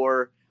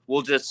before,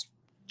 we'll just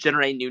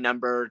generate a new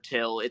number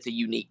till it's a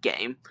unique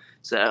game.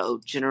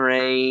 So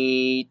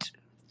generate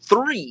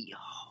 3.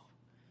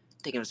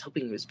 Dang, I was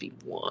hoping it would be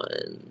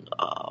 1.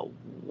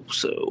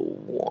 So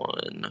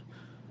 1,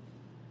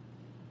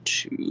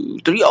 2,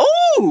 3.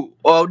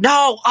 Oh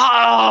no!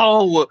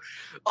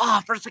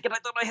 For a second I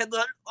thought I had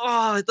that.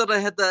 I thought I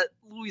had that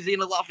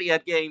Louisiana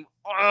Lafayette game.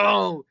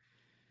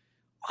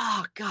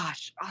 Oh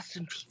gosh,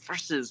 Austin Peay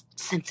versus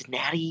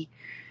Cincinnati.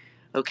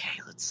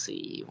 Okay, let's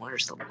see.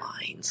 Where's the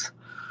lines?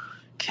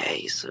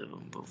 Okay, so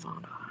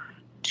Bovana.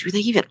 Do they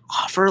even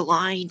offer a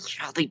line?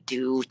 Yeah, they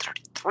do.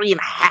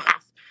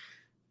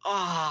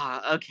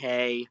 33.5.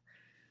 Okay.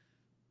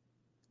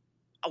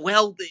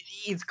 Well,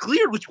 it's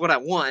clear which one I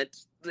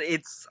want.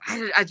 I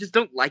just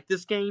don't like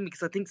this game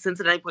because I think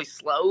Cincinnati plays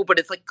slow, but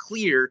it's like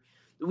clear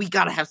we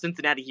gotta have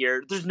Cincinnati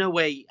here. There's no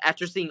way.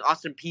 After seeing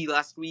Austin Peay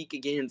last week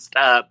against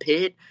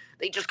Pitt,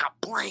 they just got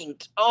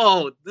blanked.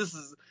 I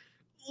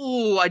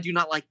do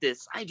not like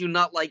this. I do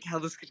not like how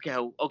this could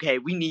go. Okay,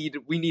 we need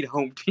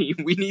home team.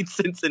 We need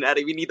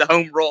Cincinnati. We need the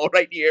home roll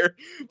right here.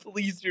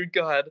 Please, dear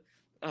God.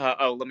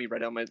 Let me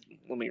write on my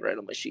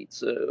sheet.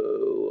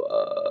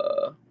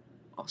 So,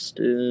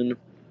 Austin.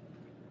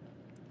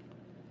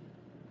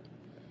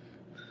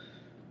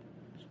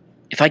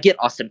 If I get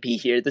Austin Peay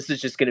here, this is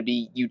just going to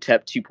be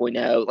UTEP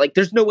 2.0. Like,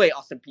 there's no way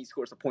Austin Peay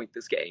scores a point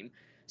this game.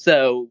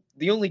 So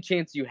the only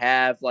chance you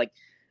have, like,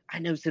 I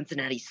know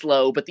Cincinnati's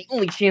slow, but the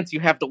only chance you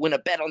have to win a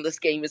bet on this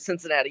game is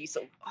Cincinnati.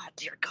 So,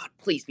 dear God,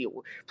 please be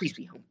home. Please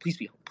be home. Please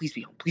be home. Please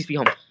be home. Please be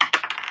home.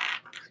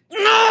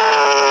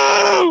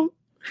 No!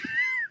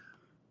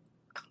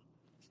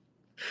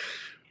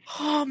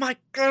 Oh, my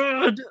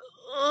God.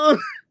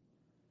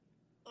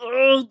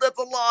 That's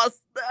a loss.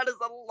 That is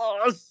a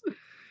loss.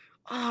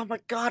 Oh, my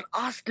God.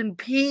 Austin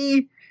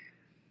Peay.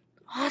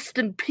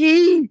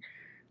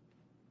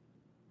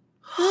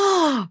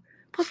 Oh,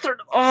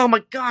 oh,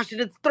 my gosh.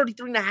 And it's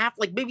 33.5,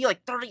 like maybe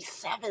like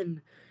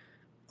 37.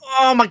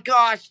 Oh, my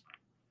gosh.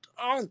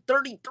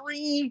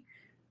 33.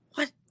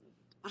 What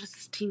has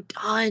this team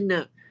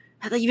done?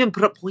 Have they even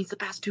put up points the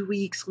past 2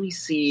 weeks? Let me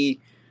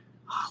see.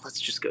 Let's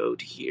just go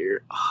to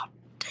here. Oh,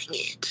 dang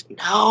it.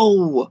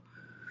 No.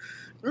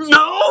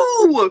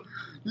 Look at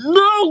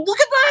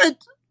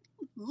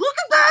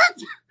that.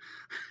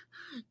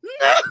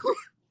 No.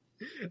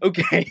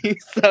 Okay,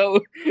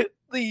 so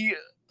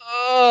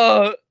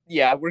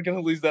we're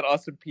gonna lose that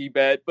Austin Peay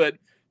bet, but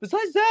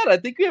besides that, I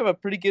think we have a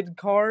pretty good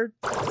card.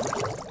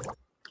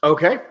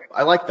 Okay,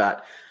 I like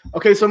that.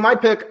 Okay, so my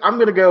pick, I'm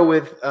gonna go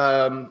with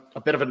a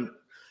bit of a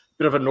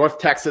North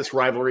Texas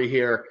rivalry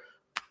here.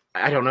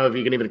 I don't know if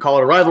you can even call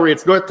it a rivalry.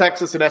 It's North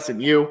Texas and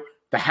SMU,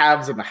 the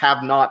haves and the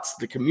have-nots,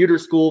 the commuter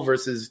school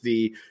versus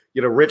the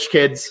rich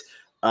kids.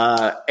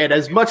 And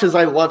as much as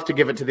I love to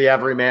give it to the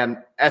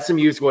everyman,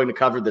 SMU is going to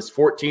cover this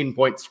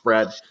 14-point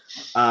spread.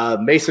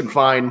 Mason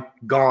Fine,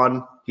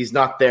 gone. He's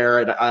not there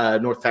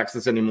at North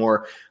Texas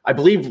anymore. I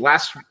believe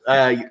last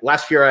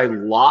year I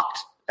locked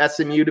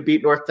SMU to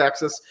beat North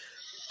Texas.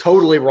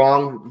 Totally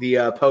wrong.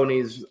 The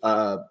ponies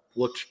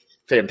looked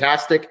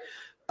fantastic.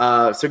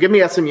 So give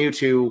me SMU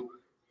to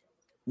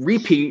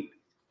repeat,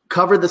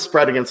 cover the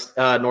spread against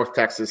North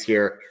Texas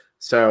here.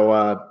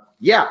 So,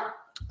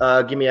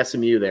 give me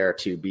SMU there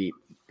to beat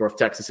North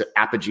Texas at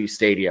Apogee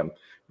Stadium,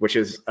 which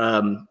is,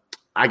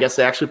 I guess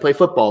they actually play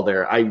football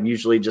there. I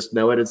usually just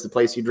know it as the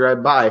place you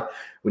drive by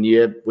when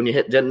you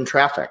hit Denton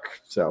traffic.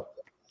 So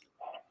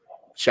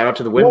shout out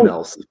to the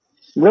Windmills.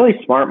 Really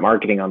smart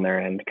marketing on their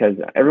end, because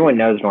everyone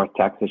knows North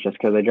Texas just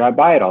because they drive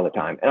by it all the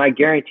time. And I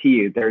guarantee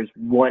you there's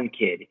one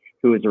kid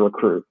who is a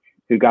recruit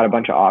who got a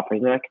bunch of offers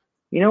and they're like,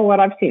 you know what?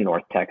 I've seen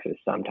North Texas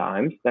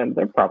sometimes. Then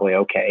they're probably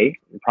okay.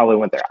 They probably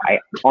went there. I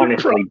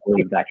honestly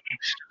believe that.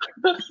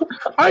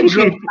 I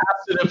drove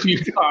past it a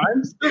few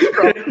times. They're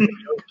probably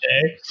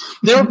okay.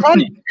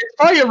 It's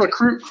probably a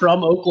recruit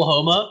from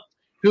Oklahoma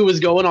who was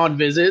going on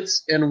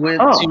visits and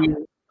went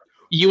to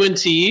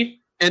UNT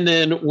and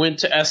then went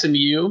to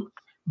SMU,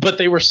 but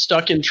they were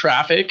stuck in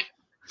traffic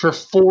for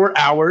 4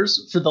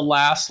 hours for the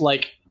last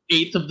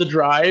eighth of the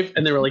drive,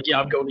 and they were like, "Yeah,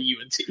 I'm going to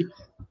UNT."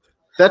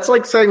 That's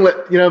like saying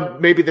that,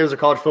 maybe there's a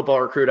college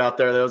football recruit out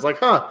there that was like,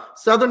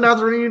 Southern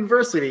Nazarene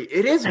University,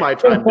 it is my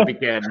time to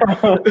begin.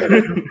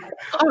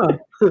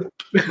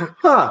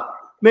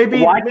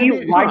 Maybe. Why do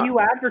you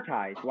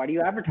advertise? Why do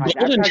you advertise?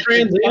 Golden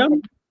Trans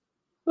Am?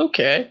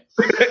 Okay.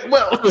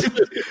 Well,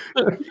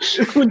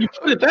 when you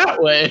put it that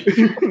way.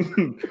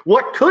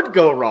 What could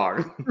go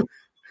wrong?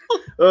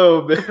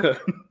 Oh, man.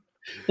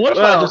 What if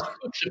I just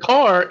took the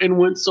car and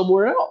went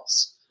somewhere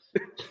else?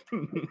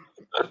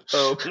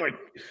 Oh, my.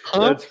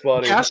 That's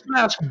funny. Gas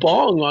mask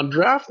bong on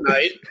draft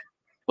night.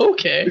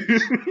 Okay.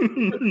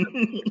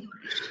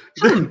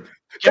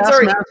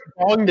 Gas mask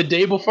bong the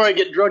day before I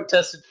get drug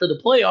tested for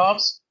the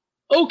playoffs.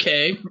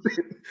 Okay.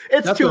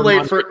 It's too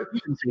late for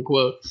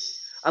quote.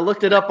 I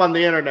looked it up on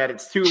the internet.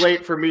 It's too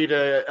late for me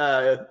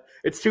to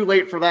it's too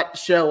late for that to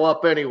show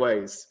up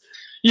anyways.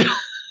 Yeah.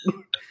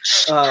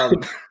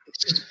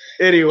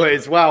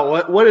 Anyways,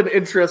 wow, what an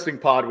interesting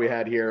pod we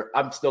had here.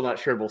 I'm still not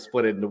sure we'll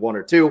split it into one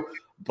or two,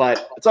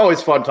 but it's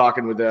always fun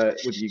talking with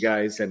you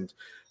guys, and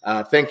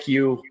thank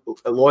you,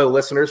 loyal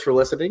listeners, for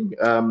listening.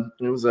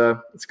 It's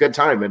a good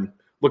time, and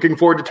looking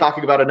forward to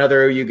talking about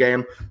another OU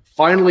game.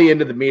 Finally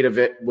into the meat of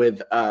it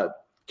with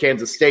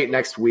Kansas State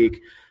next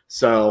week.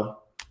 So,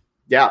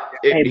 yeah,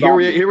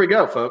 here we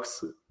go,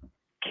 folks.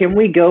 Can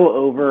we go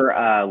over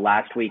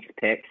last week's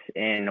picks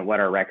and what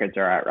our records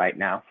are at right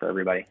now for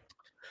everybody?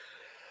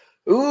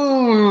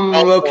 Ooh,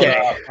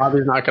 okay.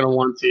 Bobby's not going to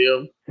want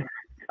to.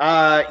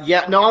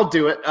 Yeah, no, I'll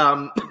do it.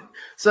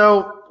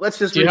 So let's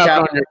just recap. Do you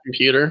have it on your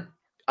computer?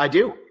 I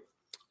do.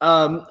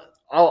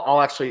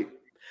 I'll actually.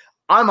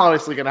 I'm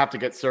honestly going to have to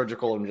get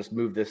surgical and just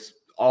move this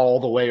all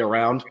the way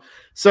around.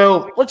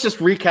 So let's just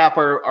recap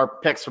our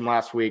picks from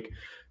last week.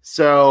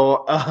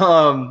 So,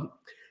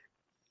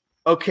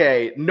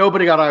 okay,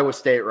 nobody got Iowa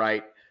State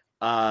right.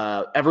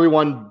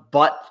 Everyone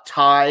but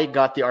Ty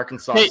got the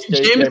Arkansas State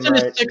Jameson game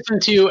right. is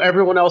 6-2.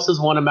 Everyone else has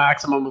won a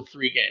maximum of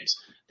 3 games.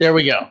 There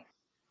we go.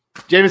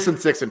 Jameson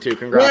 6-2.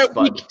 Congrats,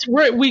 bud.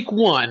 We're at week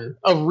 1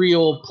 of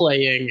real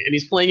playing, and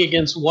he's playing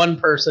against one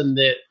person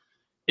that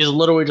is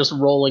literally just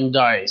rolling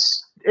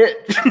dice.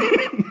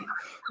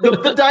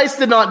 The dice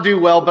did not do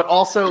well, but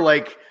also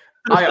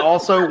I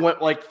also went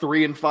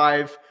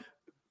 3-5.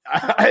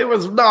 It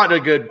was not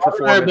a good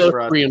performance for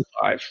us.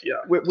 3-5. Yeah,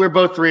 we're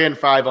both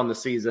 3-5 on the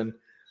season,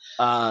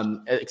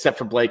 except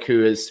for Blake,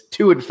 who is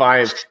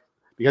 2-5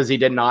 because he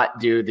did not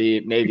do the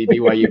Navy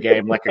BYU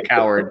game like a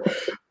coward.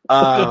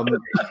 All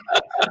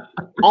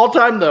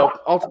time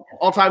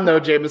though,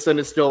 Jameson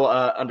is still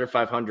under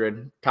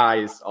 500. Ty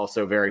is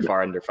also very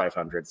far under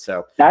 500.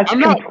 So that's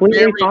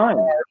completely fine.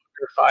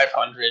 Under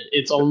 500,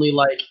 it's only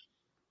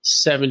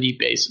 70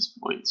 basis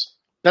points.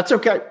 That's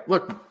okay.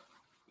 Look,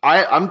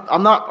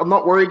 I'm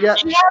not worried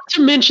yet. You have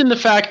to mention the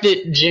fact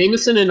that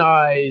Jameson and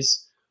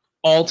I's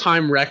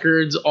all-time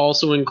records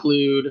also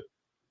include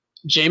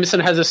Jameson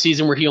has a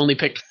season where he only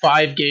picked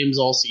 5 games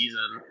all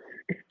season,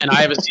 and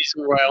I have a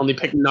season where I only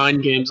picked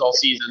 9 games all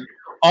season.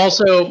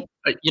 Also,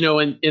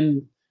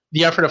 in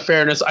the effort of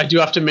fairness, I do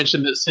have to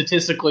mention that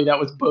statistically that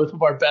was both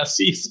of our best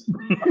seasons.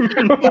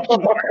 It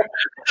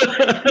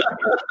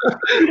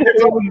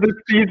was the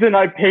season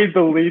I paid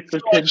the least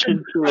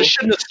attention to. I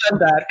shouldn't have said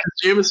that because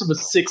Jameson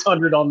was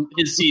 600 on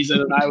his season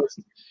and I was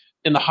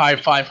in the high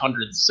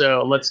 500s.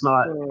 So let's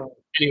not.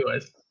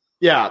 Anyways.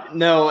 Yeah,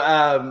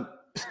 no.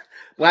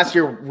 Last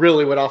year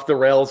really went off the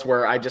rails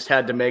where I just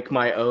had to make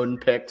my own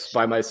picks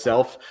by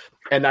myself,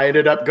 and I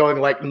ended up going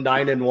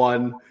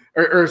 9-1.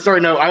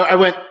 I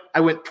went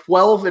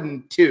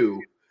 12-2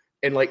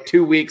 in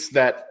 2 weeks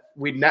that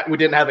we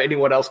didn't have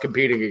anyone else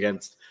competing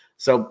against.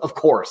 So of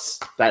course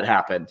that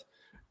happened.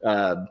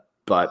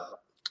 But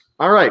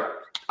all right,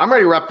 I'm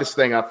ready to wrap this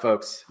thing up,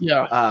 folks.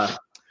 Yeah,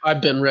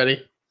 I've been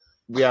ready.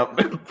 Yeah,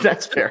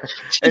 that's fair.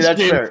 Hey,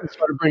 that's fair.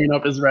 Started bringing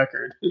up his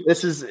record.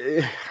 This is.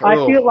 I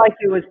feel like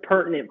it was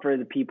pertinent for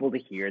the people to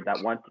hear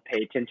that want to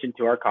pay attention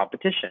to our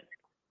competition.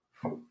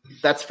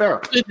 That's fair.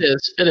 It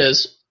is. It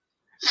is.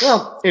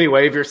 Well,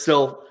 anyway, if you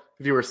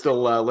were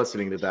still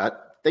listening to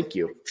that, thank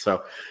you.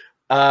 So,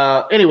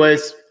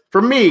 anyways,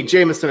 for me,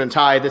 Jameson and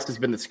Ty, this has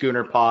been the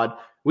Schooner Pod.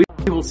 We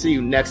will see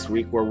you next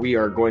week where we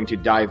are going to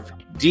dive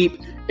deep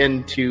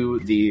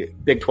into the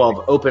Big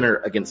 12 opener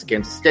against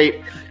Kansas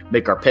State,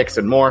 make our picks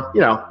and more.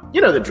 You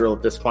know the drill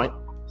at this point.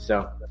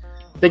 So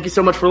thank you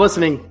so much for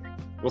listening.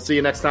 We'll see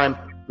you next time.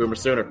 Boomer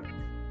Sooner.